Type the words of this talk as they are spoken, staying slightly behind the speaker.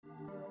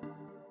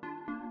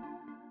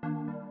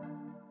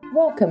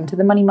Welcome to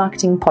the Money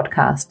Marketing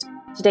Podcast.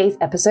 Today's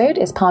episode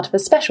is part of a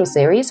special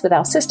series with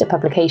our sister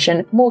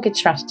publication, Mortgage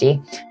Strategy,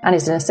 and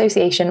is in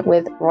association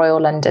with Royal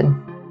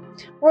London.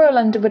 Royal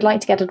London would like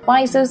to get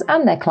advisors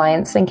and their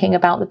clients thinking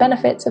about the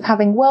benefits of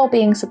having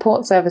wellbeing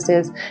support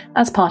services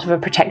as part of a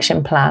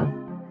protection plan.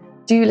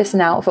 Do listen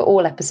out for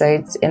all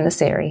episodes in the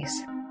series.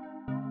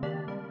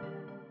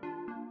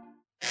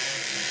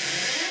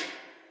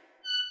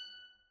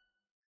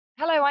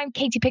 Hello, I'm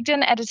Katey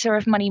Pigden, editor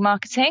of Money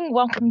Marketing.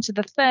 Welcome to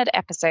the third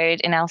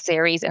episode in our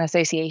series in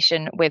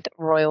association with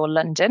Royal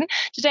London.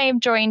 Today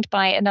I'm joined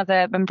by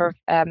another member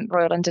of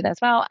Royal London as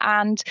well,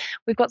 and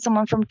we've got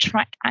someone from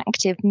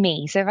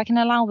TrackActiveMe. So if I can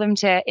allow them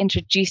to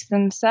introduce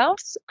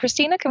themselves.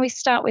 Christina, can we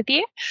start with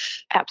you?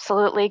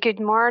 Absolutely. Good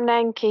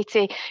morning,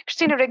 Katey.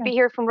 Christina Rigby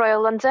here from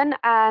Royal London,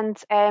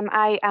 and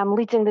I am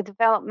leading the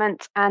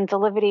development and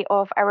delivery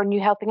of our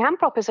new Helping Hand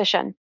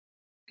proposition.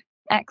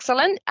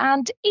 Excellent.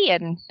 And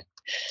Ian?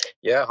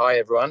 Yeah, hi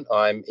everyone.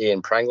 I'm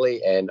Ian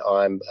Prangley and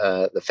I'm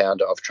the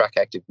founder of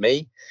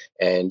TrackActiveMe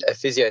and a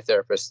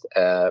physiotherapist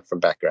from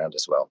background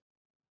as well.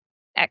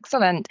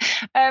 Excellent.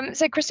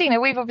 So Christina,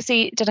 we've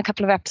obviously done a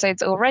couple of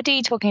episodes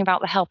already talking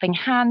about the Helping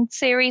Hand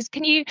series.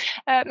 Can you,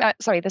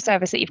 the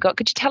service that you've got,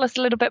 could you tell us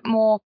a little bit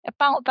more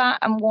about that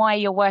and why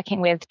you're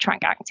working with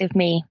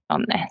TrackActiveMe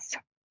on this?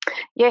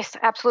 Yes,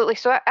 absolutely.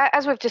 So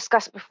as we've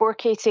discussed before,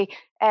 Katey,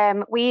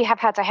 we have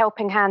had a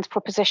Helping Hand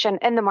proposition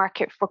in the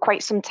market for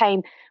quite some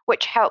time,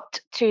 which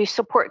helped to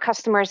support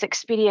customers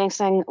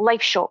experiencing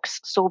life shocks,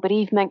 so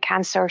bereavement,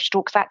 cancer,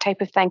 strokes, that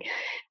type of thing.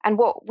 And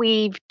what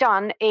we've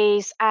done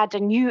is add a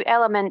new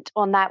element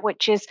on that,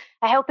 which is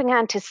a helping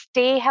hand to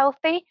stay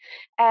healthy.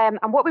 And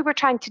what we were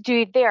trying to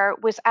do there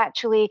was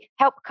actually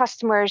help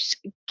customers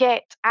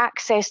get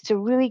access to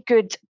really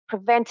good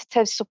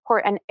preventative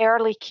support and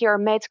early care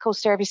medical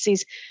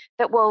services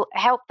that will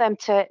help them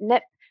to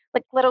nip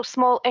like little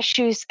small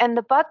issues in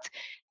the bud.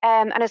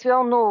 And as we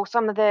all know,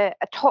 some of the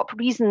top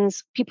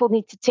reasons people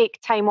need to take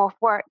time off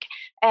work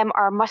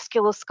are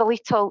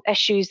musculoskeletal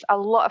issues. A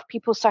lot of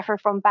people suffer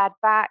from bad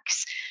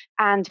backs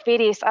and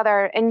various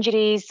other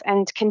injuries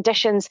and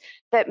conditions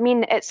that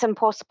mean it's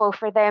impossible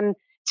for them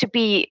to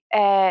be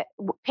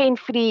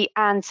pain-free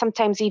and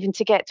sometimes even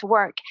to get to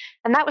work.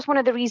 And that was one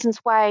of the reasons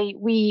why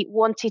we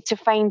wanted to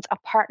find a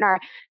partner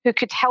who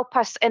could help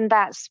us in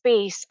that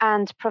space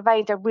and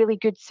provide a really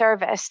good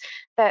service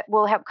that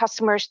will help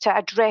customers to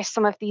address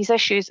some of these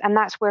issues. And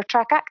that's where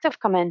TrackActive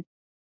come in.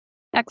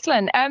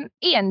 Excellent.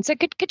 Ian, so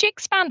could you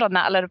expand on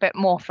that a little bit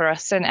more for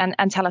us and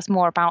tell us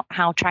more about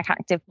how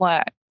TrackActive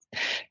works?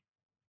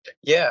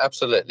 Yeah,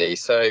 absolutely.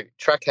 So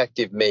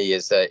TrackActiveMe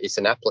is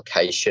an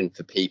application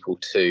for people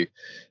to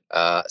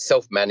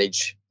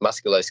self-manage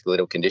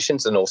musculoskeletal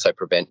conditions and also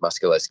prevent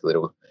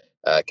musculoskeletal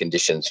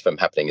conditions from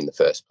happening in the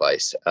first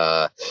place.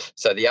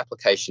 So the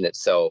application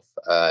itself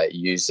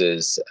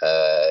uses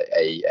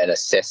an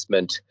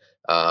assessment,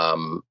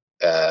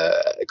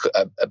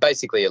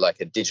 basically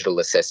like a digital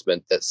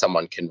assessment that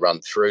someone can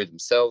run through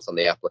themselves on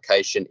the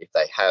application if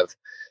they have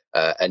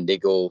a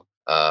niggle,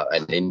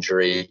 an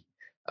injury,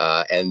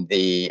 and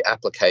the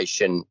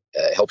application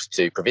helps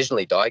to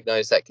provisionally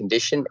diagnose that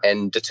condition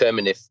and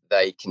determine if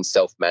they can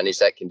self-manage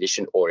that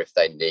condition or if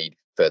they need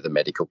further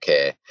medical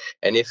care.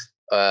 And if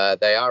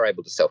they are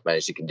able to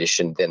self-manage the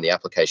condition, then the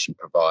application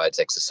provides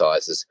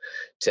exercises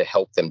to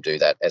help them do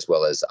that, as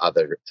well as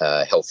other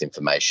health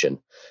information.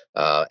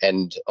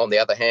 And on the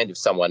other hand, if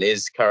someone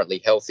is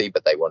currently healthy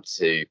but they want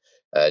to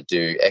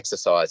do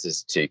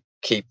exercises to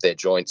keep their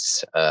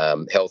joints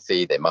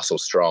healthy, their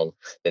muscles strong,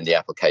 then the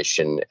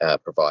application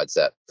provides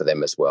that for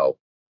them as well.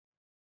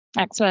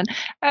 Excellent.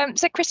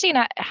 So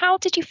Christina, how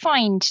did you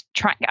find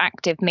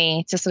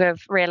TrackActiveMe to sort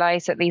of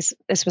realise that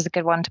this was a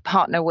good one to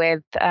partner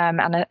with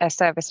and a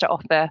service to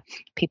offer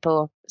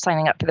people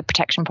signing up for the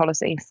protection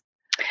policies?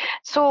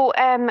 So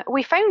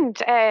we found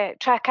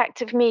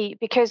TrackActiveMe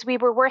because we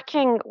were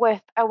working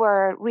with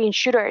our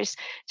reinsurers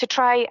to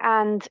try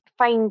and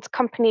find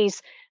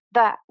companies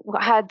that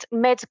had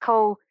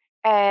medical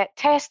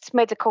tests,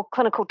 medical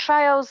clinical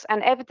trials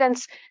and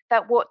evidence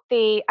that what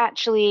they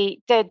actually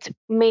did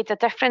made a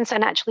difference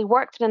and actually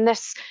worked. And in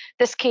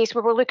this case,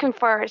 we were looking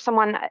for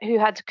someone who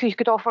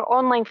could offer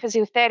online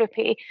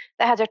physiotherapy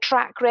that had a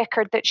track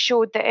record that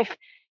showed that if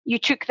you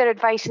took their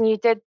advice and you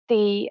did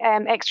the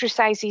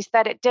exercises,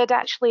 that it did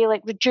actually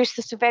like reduce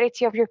the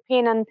severity of your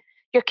pain and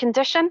your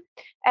condition.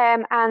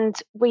 And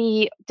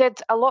we did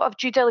a lot of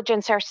due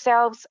diligence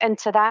ourselves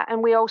into that.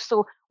 And we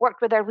also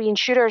worked with our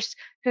reinsurers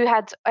who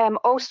had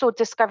also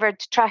discovered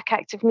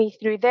TrackActiveMe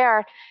through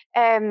their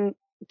own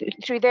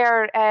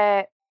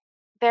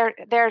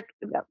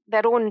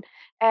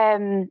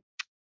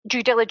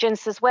due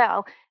diligence as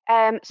well.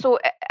 So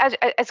as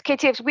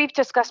Katey, as we've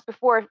discussed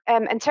before,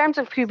 in terms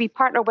of who we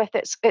partner with,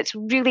 it's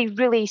really,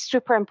 really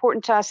super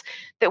important to us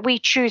that we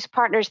choose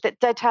partners that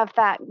did have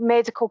that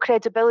medical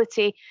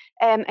credibility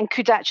and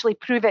could actually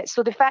prove it.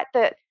 So the fact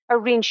that our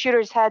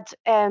reinsurers had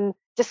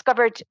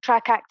discovered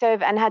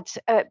TrackActive and had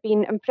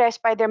been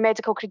impressed by their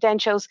medical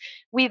credentials,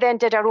 we then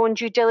did our own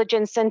due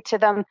diligence into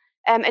them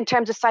in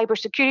terms of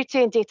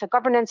cybersecurity and data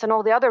governance and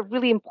all the other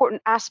really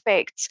important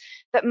aspects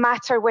that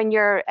matter when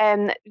you're,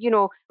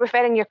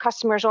 referring your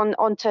customers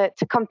on to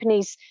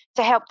companies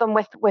to help them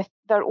with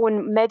their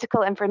own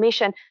medical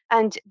information.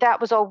 And that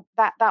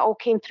all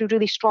came through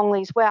really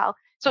strongly as well.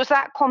 So it's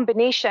that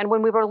combination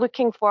when we were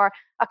looking for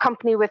a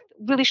company with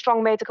really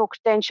strong medical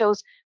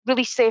credentials,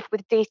 really safe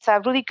with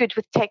data, really good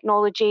with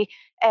technology,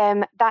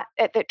 that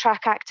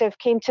TrackActive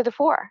came to the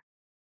fore.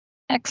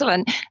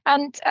 Excellent.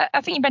 And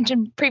I think you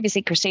mentioned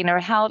previously, Christina,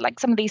 how like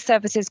some of these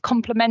services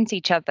complement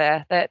each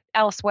other, that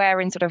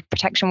elsewhere in sort of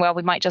protection world,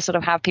 we might just sort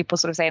of have people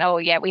sort of saying, oh,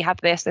 yeah, we have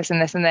this, this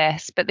and this and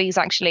this, but these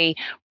actually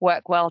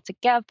work well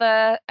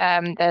together.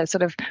 They're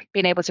sort of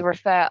being able to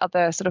refer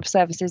other sort of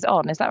services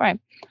on. Is that right?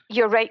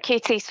 You're right,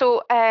 Katey.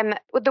 So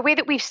the way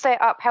that we've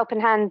set up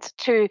Helping Hand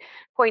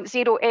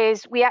 2.0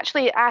 is we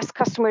actually ask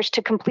customers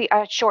to complete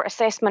a short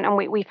assessment, and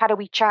we've had a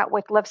wee chat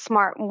with Live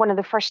Smart in one of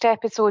the first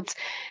episodes.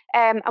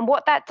 And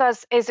what that does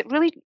is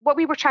what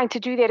we were trying to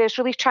do there is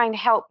really try and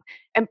help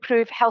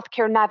improve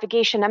healthcare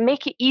navigation and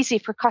make it easy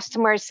for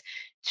customers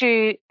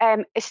to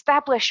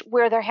establish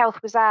where their health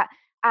was at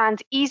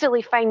and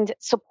easily find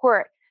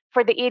support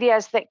for the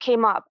areas that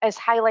came up as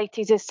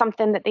highlighted as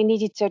something that they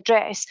needed to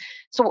address.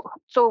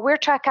 So where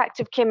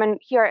TrackActive came in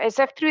here is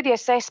if through the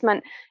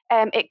assessment,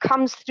 it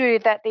comes through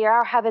that they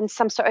are having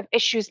some sort of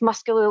issues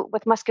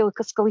with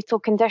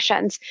musculoskeletal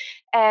conditions.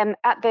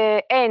 At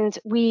the end,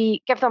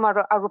 we give them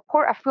a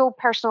report, a full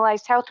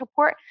personalised health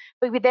report,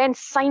 but we then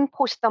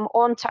signpost them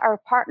on to our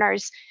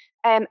partners.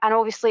 And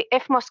obviously,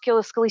 if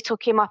musculoskeletal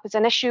came up as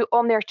an issue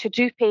on their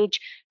to-do page,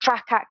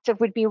 TrackActive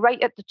would be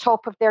right at the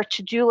top of their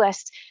to-do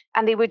list,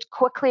 and they would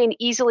quickly and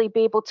easily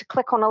be able to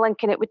click on a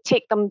link, and it would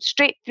take them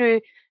straight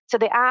through to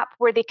the app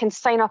where they can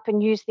sign up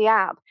and use the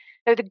app.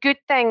 Now, the good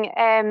thing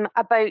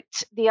about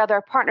the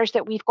other partners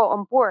that we've got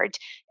on board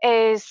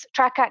is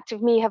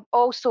TrackActiveMe have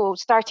also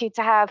started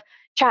to have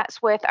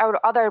chats with our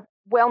other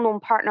well-known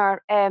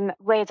partner,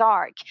 Red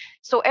Arc.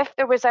 So if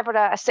there was ever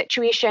a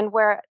situation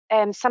where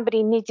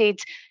somebody needed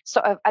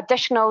sort of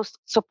additional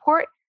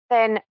support,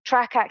 then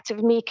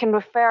TrackActiveMe can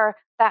refer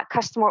that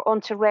customer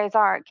onto Red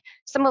Arc.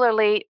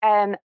 Similarly,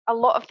 a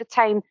lot of the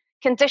time,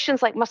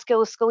 conditions like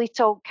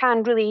musculoskeletal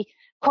can really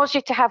cause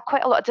you to have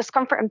quite a lot of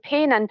discomfort and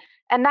pain, and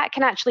that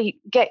can actually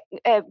get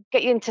you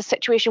into a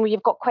situation where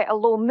you've got quite a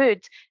low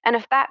mood. And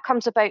if that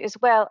comes about as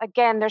well,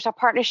 again, there's a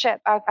partnership,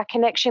 a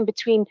connection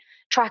between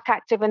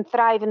TrackActive and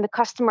Thrive, and the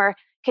customer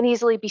can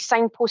easily be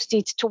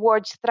signposted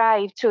towards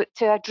Thrive to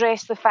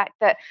address the fact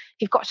that if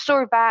you've got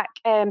sore back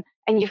and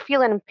you're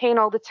feeling in pain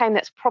all the time,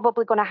 that's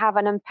probably going to have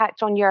an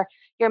impact on your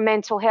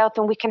mental health,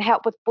 and we can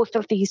help with both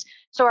of these.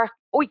 So our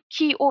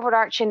key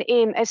overarching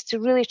aim is to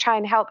really try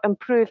and help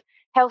improve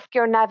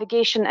healthcare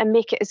navigation and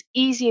make it as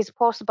easy as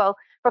possible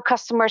for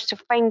customers to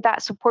find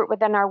that support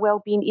within our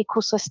wellbeing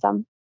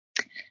ecosystem.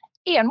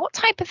 Ian, what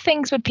type of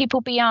things would people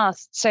be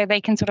asked so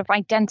they can sort of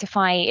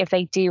identify if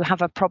they do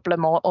have a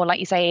problem or like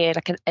you say,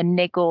 like a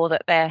niggle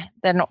that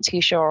they're not too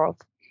sure of?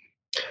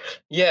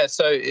 Yeah,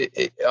 so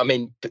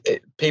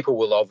people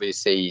will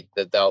obviously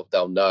that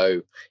they'll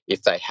know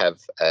if they have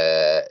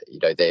their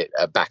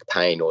back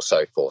pain or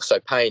so forth. So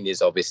pain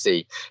is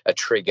obviously a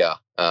trigger.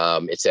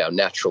 It's our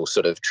natural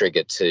sort of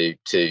trigger to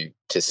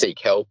seek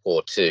help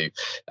or to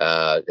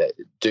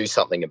do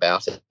something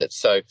about it.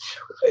 So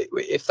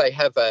if they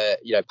have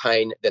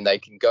pain, then they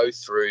can go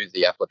through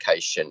the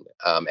application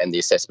and the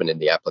assessment in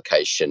the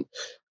application.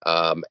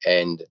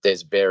 And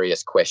there's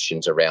various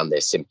questions around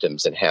their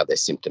symptoms and how their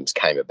symptoms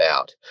came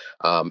about.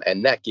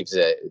 And that gives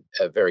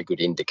a very good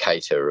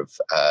indicator of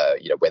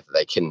whether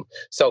they can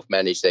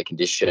self-manage their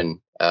condition,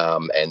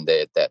 and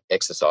that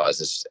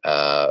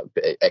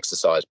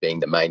exercise being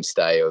the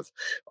mainstay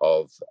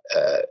of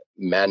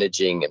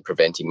managing and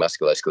preventing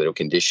musculoskeletal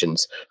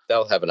conditions.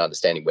 They'll have an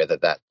understanding whether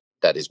that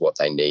is what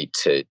they need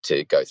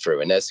to go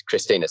through. And as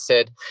Christina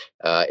said,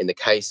 in the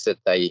case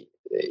that they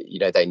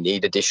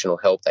need additional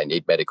help, they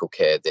need medical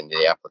care, then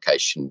the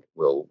application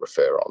will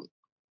refer on.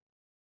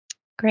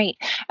 Great.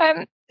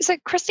 So,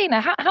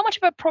 Christina, how much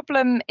of a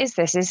problem is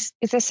this? Is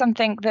this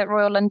something that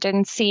Royal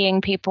London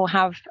seeing people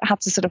have had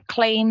to sort of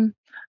claim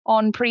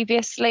on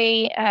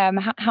previously?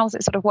 How's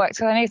it sort of worked?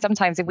 Because I know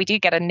sometimes if we do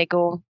get a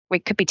niggle, we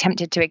could be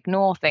tempted to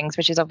ignore things,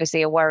 which is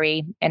obviously a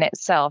worry in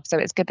itself. So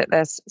it's good that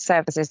there's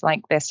services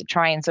like this to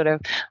try and sort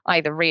of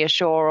either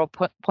reassure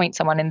or point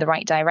someone in the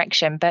right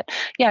direction. But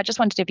yeah, I just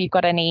wondered if you've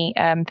got any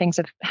things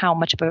of how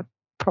much of a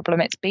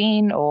problem it's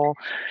been or...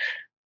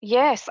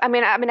 Yes, I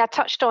mean, I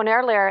touched on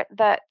earlier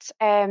that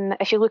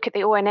if you look at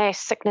the ONS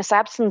sickness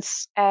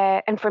absence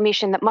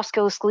information, that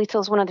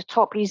musculoskeletal is one of the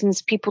top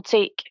reasons people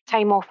take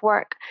time off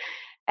work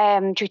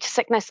due to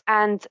sickness,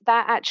 and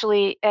that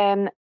actually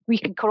we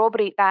can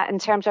corroborate that in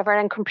terms of our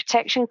income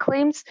protection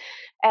claims.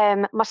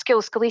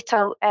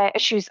 Musculoskeletal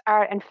issues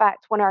are, in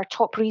fact, one of our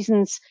top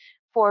reasons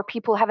for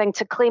people having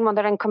to claim on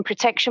their income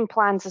protection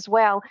plans as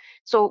well.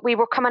 So we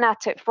were coming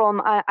at it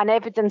from an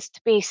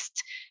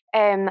evidence-based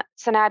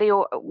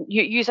scenario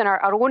using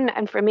our own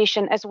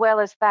information as well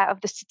as that of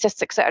the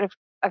statistics that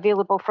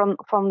available from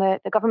the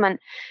government.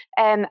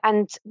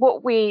 And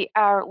what we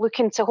are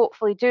looking to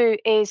hopefully do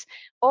is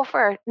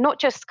offer not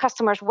just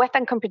customers with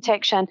income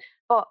protection,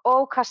 but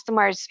all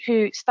customers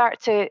who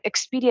start to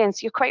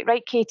experience, you're quite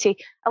right, Katey,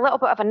 a little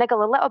bit of a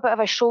niggle, a little bit of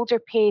a shoulder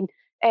pain,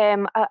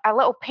 a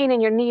little pain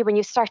in your knee when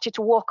you started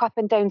to walk up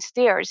and down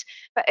stairs.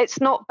 But it's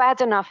not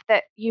bad enough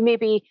that you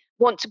maybe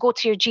want to go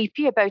to your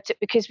GP about it,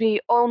 because we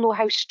all know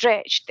how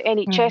stretched the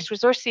NHS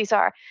resources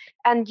are.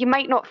 And you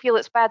might not feel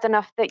it's bad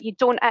enough that you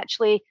don't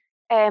actually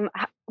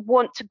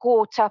want to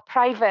go to a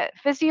private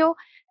physio.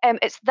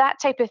 It's that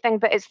type of thing,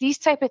 but it's these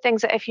type of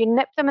things that if you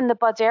nip them in the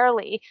bud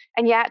early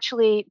and you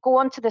actually go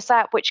onto this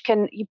app, which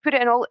you put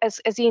it in all, as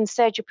Ian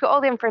said, you put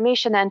all the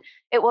information in,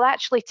 it will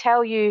actually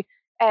tell you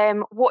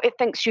what it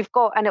thinks you've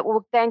got, and it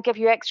will then give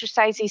you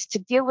exercises to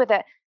deal with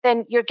it.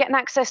 Then you're getting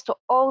access to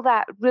all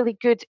that really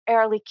good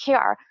early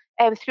care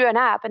through an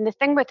app. And the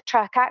thing with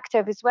Track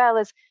Active as well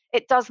is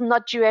it does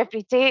nudge you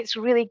every day. It's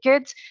really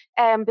good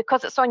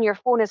because it's on your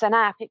phone as an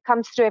app. It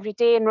comes through every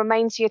day and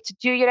reminds you to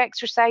do your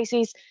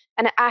exercises,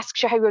 and it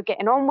asks you how you're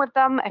getting on with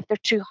them. If they're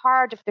too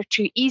hard, if they're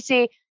too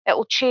easy, it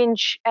will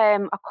change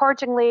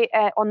accordingly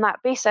on that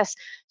basis.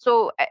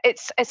 So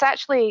it's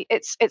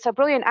a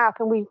brilliant app,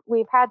 and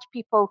we've had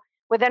people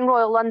within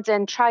Royal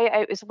London try it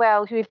out as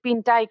well who have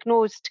been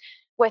diagnosed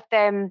with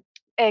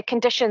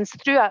conditions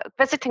through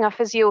visiting a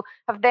physio,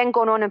 have then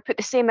gone on and put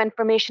the same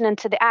information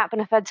into the app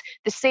and have had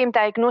the same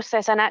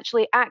diagnosis and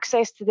actually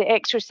access to the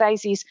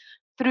exercises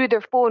through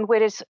their phone.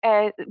 Whereas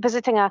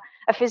visiting a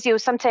physio,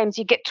 sometimes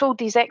you get told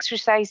these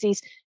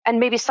exercises and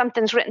maybe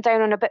something's written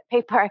down on a bit of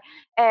paper,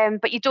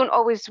 but you don't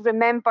always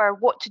remember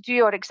what to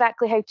do or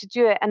exactly how to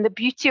do it. And the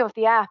beauty of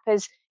the app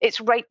is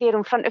it's right there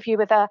in front of you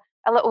with a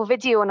little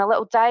video and a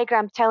little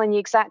diagram telling you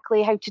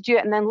exactly how to do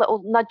it, and then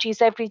little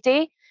nudges every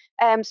day.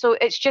 So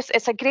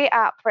it's a great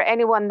app for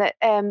anyone that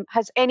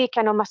has any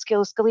kind of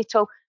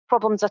musculoskeletal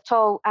problems at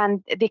all,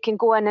 and they can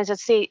go in, as I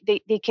say,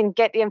 they can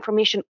get the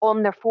information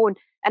on their phone,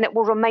 and it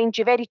will remind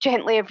you very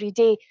gently every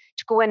day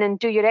to go in and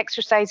do your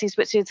exercises,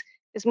 which is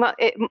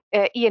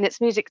Ian, it's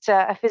music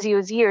to a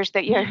physio's ears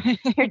that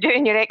you're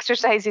doing your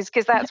exercises,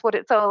 because that's what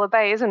it's all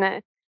about, isn't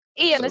it?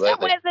 Ian, is that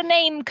where the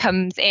name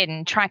comes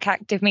in,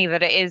 TrackActiveMe,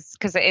 that it is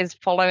because it is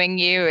following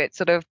you, it's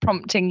sort of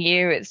prompting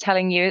you, it's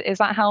telling you? Is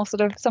that how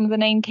sort of some of the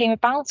name came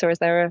about, or is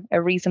there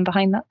a reason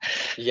behind that?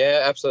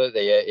 Yeah,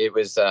 absolutely. It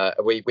was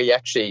we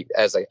actually,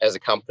 as a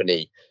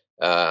company,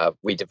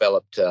 we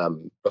developed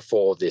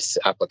before this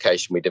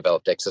application, we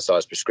developed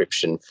exercise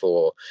prescription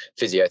for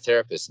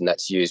physiotherapists, and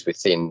that's used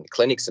within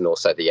clinics and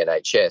also the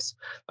NHS.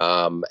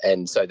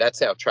 And so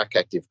that's our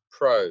TrackActive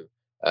Pro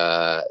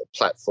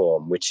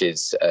platform, which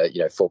is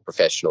for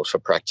professionals, for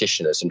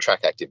practitioners, and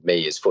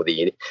TrackActiveMe is for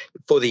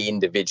the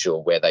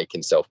individual, where they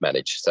can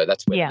self-manage. So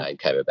that's where the name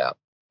came about.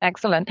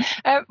 Excellent.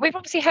 We've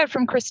obviously heard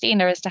from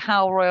Christina as to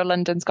how Royal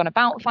London's gone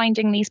about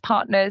finding these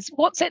partners.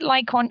 What's it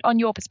like on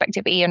your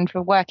perspective, Ian,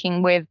 for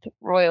working with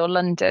Royal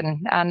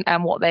London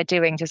and what they're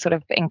doing to sort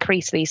of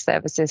increase these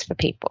services for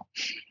people?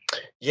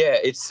 Yeah,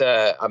 it's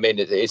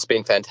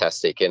been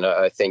fantastic, and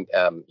I think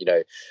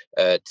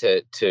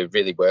to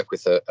really work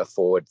with a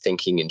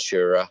forward-thinking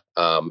insurer,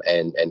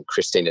 and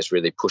Christina's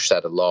really pushed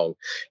that along,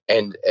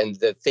 and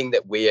the thing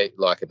that we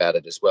like about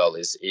it as well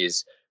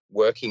is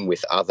working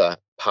with other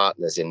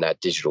partners in that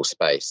digital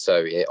space.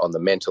 So on the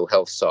mental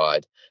health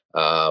side,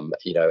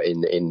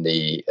 in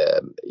the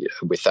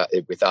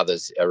with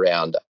others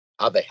around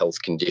other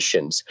health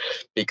conditions,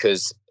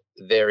 because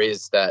there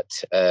is that.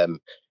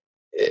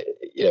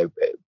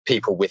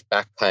 People with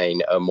back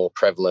pain are more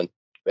prevalent,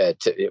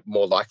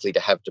 more likely to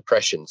have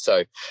depression.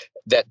 So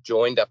that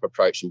joined up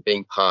approach and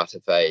being part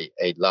of a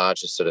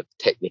larger sort of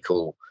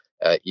technical,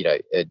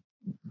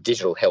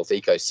 digital health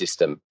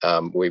ecosystem,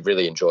 we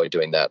really enjoy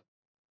doing that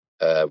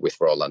with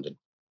Royal London.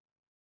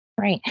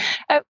 Great.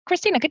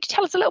 Christina, could you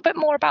tell us a little bit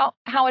more about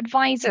how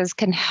advisors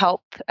can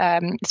help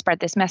spread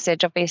this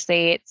message?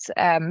 Obviously, it's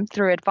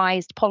through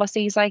advised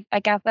policies, I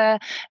gather,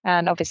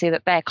 and obviously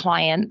that they're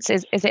clients.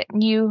 Is it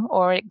new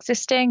or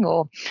existing,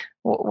 or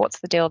what's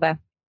the deal there?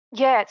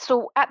 Yeah,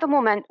 so at the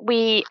moment,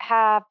 we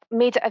have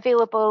made it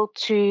available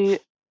to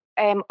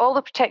all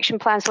the protection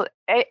plans, so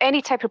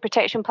any type of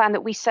protection plan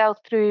that we sell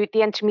through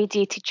the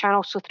intermediated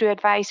channel, so through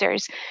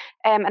advisors,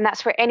 and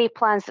that's for any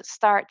plans that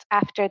start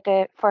after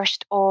the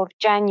 1st of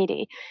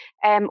January.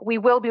 We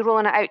will be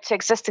rolling it out to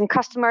existing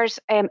customers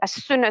as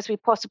soon as we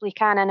possibly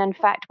can, and in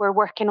fact, we're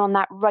working on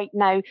that right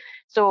now,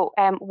 so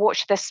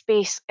watch this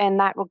space in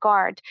that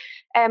regard.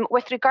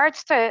 With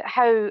regards to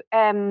how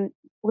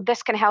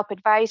this can help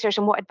advisors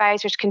and what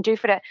advisors can do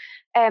for it,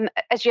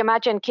 as you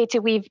imagine,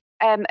 Katey, we've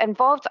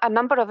involved a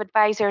number of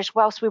advisors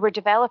whilst we were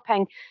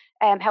developing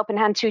Helping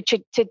Hand to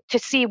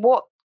see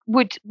what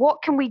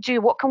what can we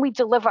do? What can we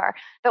deliver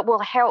that will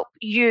help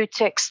you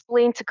to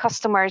explain to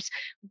customers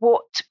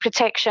what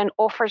protection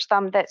offers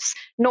them? That's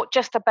not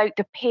just about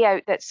the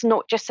payout. That's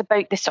not just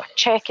about the sort of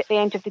check at the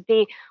end of the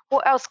day.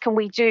 What else can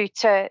we do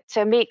to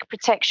make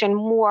protection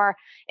more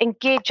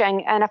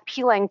engaging and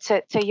appealing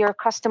to your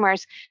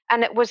customers?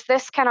 And it was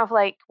this kind of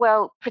like,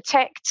 well,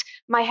 protect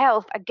my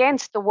health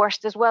against the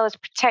worst, as well as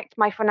protect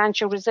my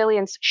financial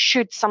resilience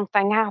should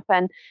something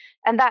happen.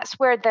 And that's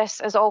where this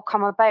has all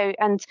come about.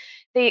 And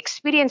the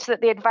experience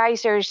that the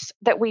advisors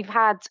that we've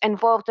had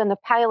involved in the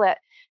pilot,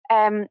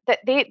 that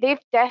they've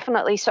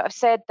definitely sort of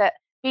said that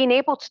being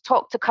able to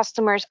talk to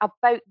customers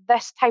about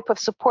this type of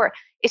support,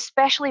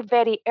 especially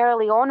very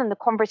early on in the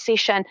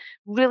conversation,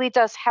 really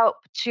does help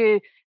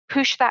to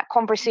push that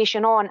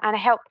conversation on and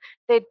help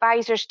the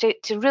advisors to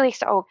really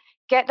sort of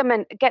get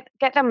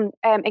them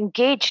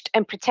engaged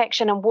in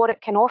protection and what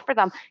it can offer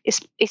them,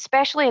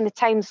 especially in the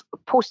times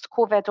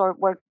post-COVID, or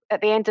we're at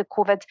the end of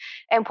COVID,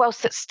 and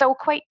whilst it's still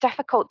quite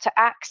difficult to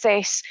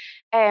access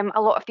a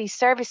lot of these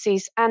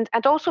services, and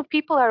also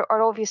people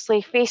are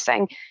obviously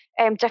facing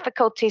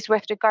difficulties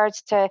with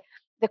regards to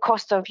the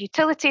cost of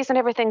utilities and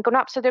everything going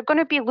up. So they're going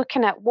to be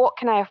looking at what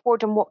can I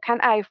afford and what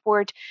can't I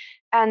afford.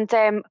 And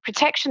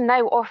Protection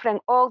Now offering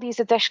all these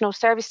additional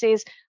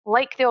services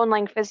like the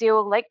online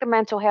physio, like the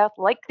mental health,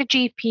 like the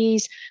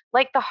GPs,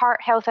 like the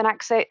heart health and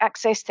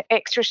access to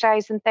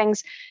exercise and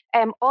things.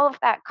 All of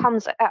that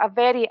comes at a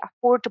very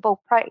affordable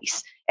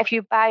price if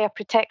you buy a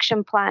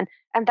protection plan.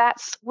 And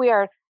that's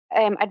where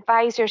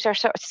advisors are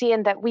sort of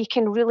seeing that we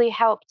can really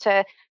help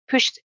to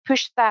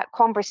push that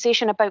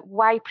conversation about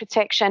why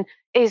protection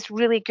is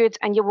really good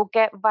and you will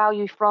get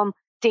value from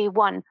day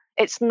one.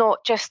 It's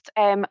not just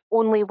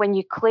only when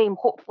you claim.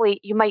 Hopefully,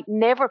 you might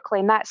never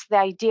claim. That's the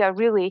idea,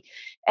 really.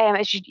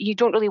 Is you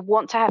don't really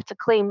want to have to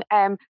claim.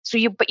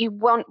 But you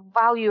want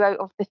value out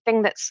of the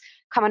thing that's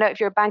coming out of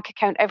your bank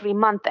account every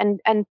month.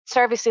 And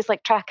services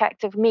like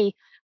TrackActiveMe,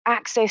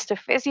 access to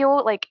physio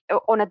like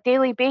on a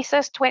daily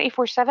basis,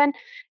 24/7.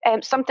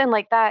 Something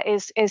like that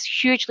is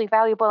hugely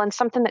valuable and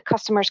something that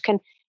customers can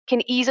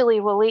easily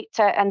relate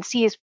to and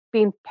see as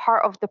being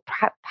part of the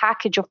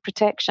package of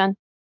protection.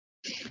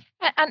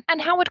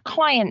 And how would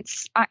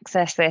clients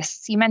access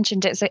this? You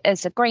mentioned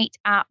it's a great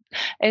app.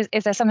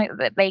 Is there something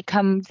that they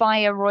come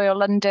via Royal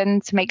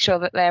London to make sure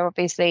that they're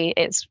obviously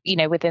it's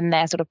within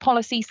their sort of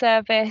policy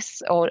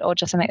service, or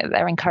just something that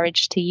they're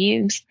encouraged to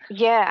use?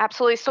 Yeah,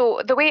 absolutely.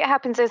 So the way it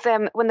happens is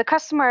when the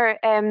customer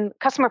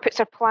puts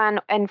their plan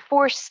in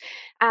force,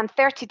 and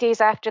 30 days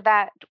after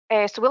that,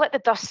 so we let the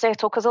dust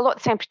settle, because a lot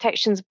of the time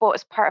protection's bought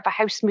as part of a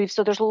house move,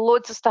 so there's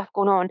loads of stuff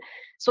going on.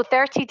 So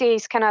 30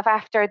 days kind of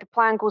after the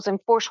plan goes in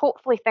force,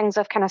 hopefully things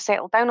have kind of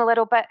settled down a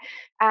little bit,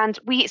 and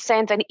we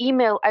send an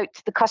email out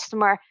to the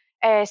customer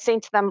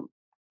saying to them,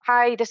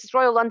 "Hi, this is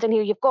Royal London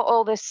here. You've got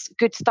all this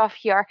good stuff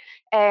here.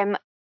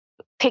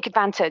 Take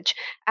advantage."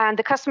 And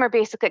the customer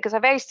basically gets a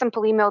very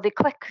simple email. They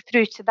click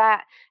through to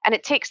that, and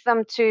it takes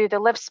them to the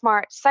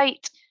LiveSmart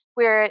site,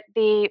 where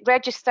they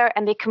register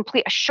and they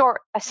complete a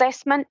short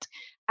assessment.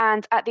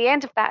 And at the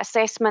end of that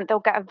assessment, they'll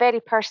get a very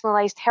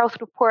personalised health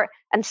report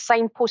and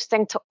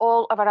signposting to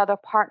all of our other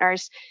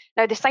partners.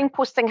 Now, the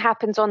signposting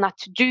happens on that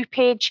to-do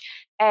page,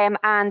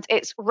 and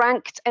it's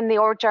ranked in the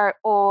order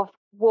of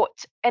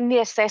what in the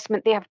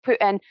assessment they have put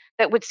in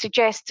that would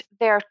suggest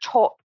their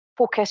top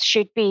focus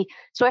should be.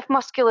 So if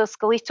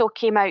musculoskeletal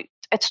came out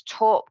at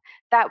top,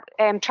 that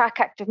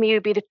TrackActiveMe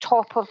would be the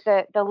top of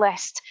the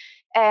list.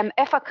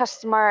 If a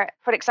customer,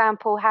 for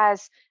example,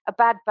 has a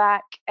bad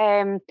back,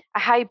 a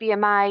high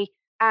BMI,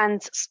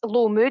 and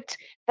low mood,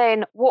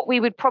 then what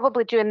we would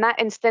probably do in that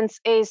instance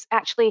is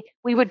actually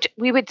we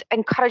would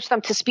encourage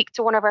them to speak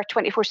to one of our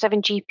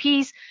 24/7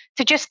 GPs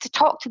to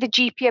talk to the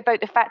GP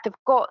about the fact they've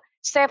got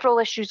several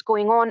issues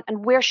going on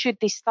and where should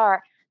they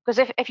start.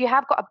 Because if you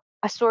have got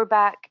a sore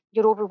back,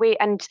 you're overweight,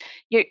 and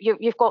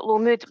you've got low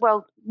mood,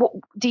 well,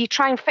 do you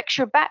try and fix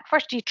your back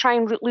first? Do you try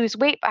and lose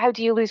weight? But how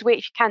do you lose weight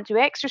if you can't do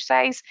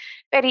exercise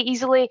very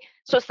easily?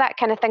 So it's that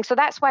kind of thing. So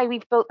that's why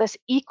we've built this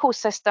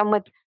ecosystem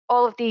with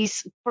all of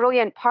these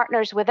brilliant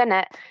partners within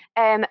it,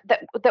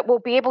 that will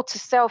be able to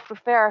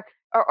self-refer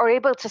or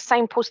able to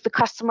signpost the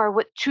customer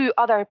with two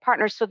other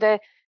partners. So they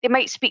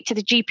might speak to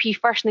the GP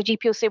first, and the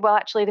GP will say, well,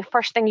 actually, the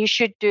first thing you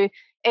should do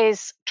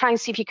is try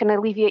and see if you can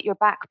alleviate your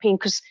back pain,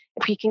 because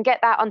if you can get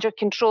that under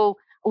control,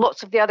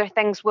 lots of the other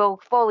things will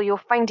follow. You'll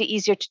find it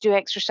easier to do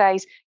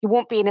exercise. You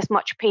won't be in as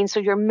much pain, so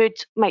your mood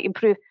might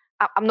improve.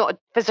 I'm not a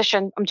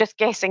physician, I'm just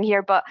guessing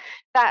here, but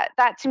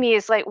that to me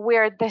is like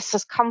where this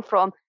has come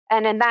from.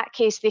 And in that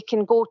case, they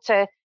can go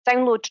to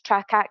download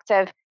Track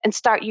Active and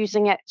start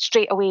using it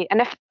straight away.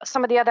 And if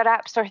some of the other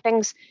apps or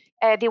things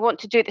they want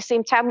to do at the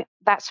same time,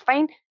 that's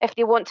fine. If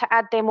they want to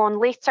add them on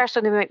later,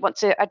 so they might want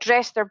to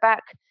address their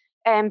back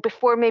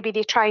before maybe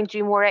they try and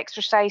do more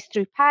exercise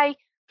through Pi,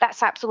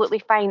 that's absolutely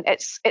fine.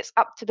 It's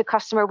up to the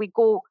customer.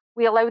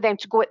 We allow them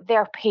to go at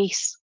their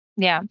pace.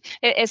 Yeah,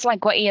 it's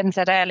like what Ian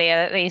said earlier,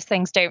 that these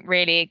things don't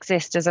really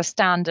exist as a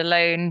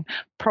standalone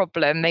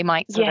problem. They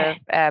might sort of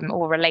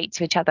all relate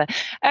to each other.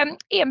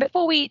 Ian,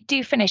 before we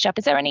do finish up,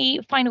 is there any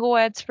final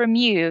words from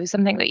you,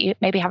 something that you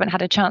maybe haven't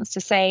had a chance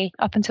to say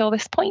up until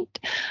this point?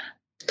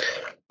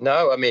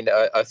 No, I mean,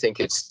 I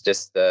think it's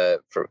just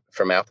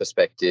from our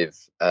perspective,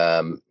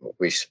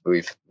 we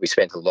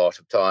spent a lot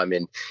of time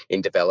in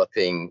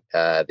developing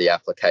the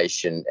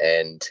application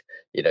and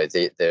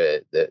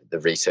the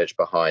research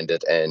behind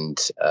it and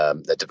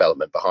the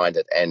development behind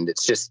it, and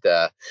it's just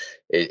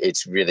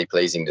it's really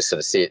pleasing to sort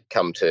of see it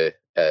come to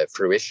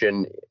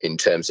fruition in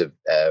terms of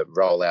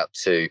rollout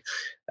to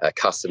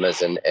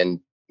customers and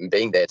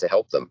being there to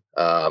help them.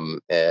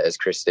 As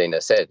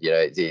Christina said,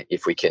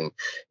 if we can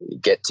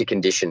get to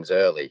conditions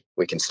early,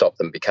 we can stop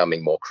them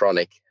becoming more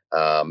chronic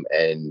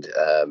and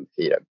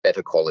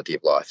better quality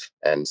of life.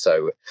 And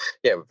so,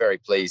 we're very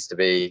pleased to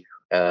be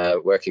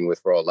working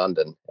with Royal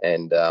London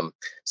and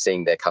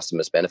seeing their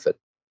customers benefit.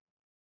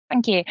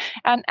 Thank you.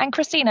 And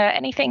Christina,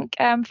 anything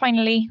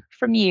finally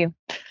from you?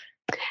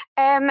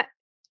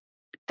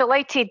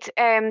 Delighted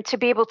to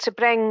be able to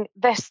bring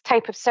this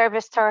type of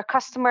service to our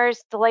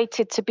customers,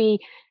 delighted to be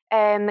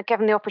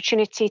given the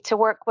opportunity to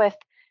work with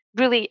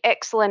really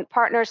excellent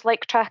partners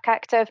like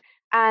TrackActive,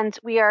 and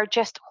we are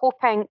just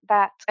hoping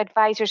that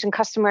advisors and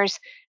customers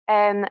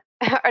are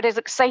as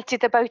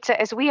excited about it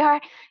as we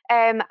are,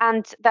 and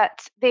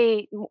that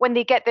when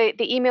they get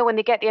the email, when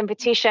they get the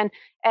invitation,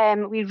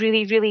 we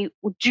really, really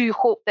do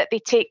hope that they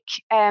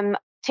take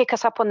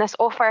us up on this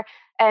offer,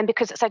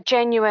 because it's a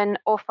genuine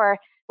offer.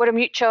 We're a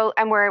mutual,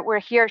 and we're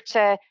here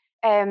to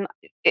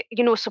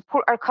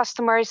support our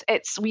customers.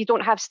 We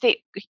don't have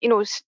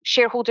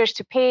shareholders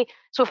to pay.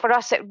 So for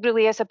us, it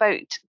really is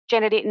about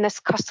generating this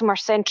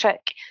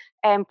customer-centric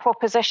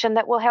proposition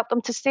that will help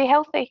them to stay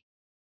healthy.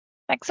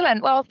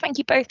 Excellent. Well, thank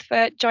you both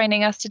for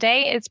joining us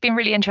today. It's been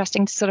really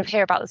interesting to sort of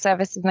hear about the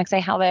services and, like I say,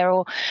 how they're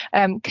all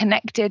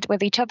connected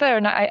with each other.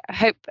 And I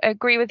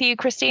agree with you,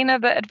 Christina,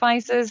 that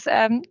advisors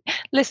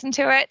listen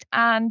to it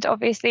and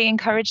obviously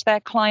encourage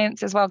their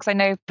clients as well, because I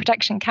know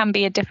protection can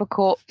be a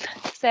difficult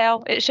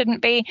sell. It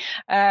shouldn't be,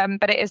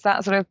 but it is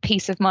that sort of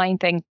peace of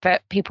mind thing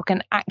that people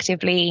can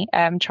actively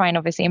try and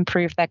obviously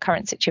improve their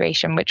current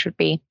situation, which would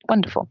be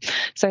wonderful.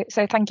 So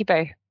thank you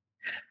both.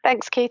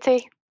 Thanks,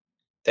 Katey.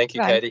 Thank you,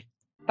 Katey.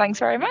 Thanks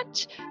very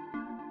much.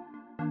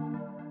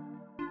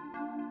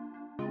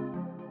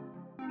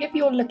 If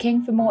you're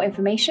looking for more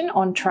information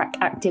on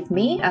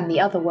TrackActiveMe and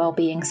the other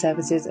wellbeing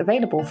services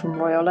available from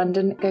Royal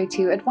London, go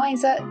to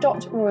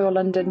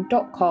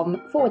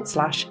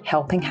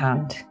advisor.royallondon.com/helping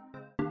hand.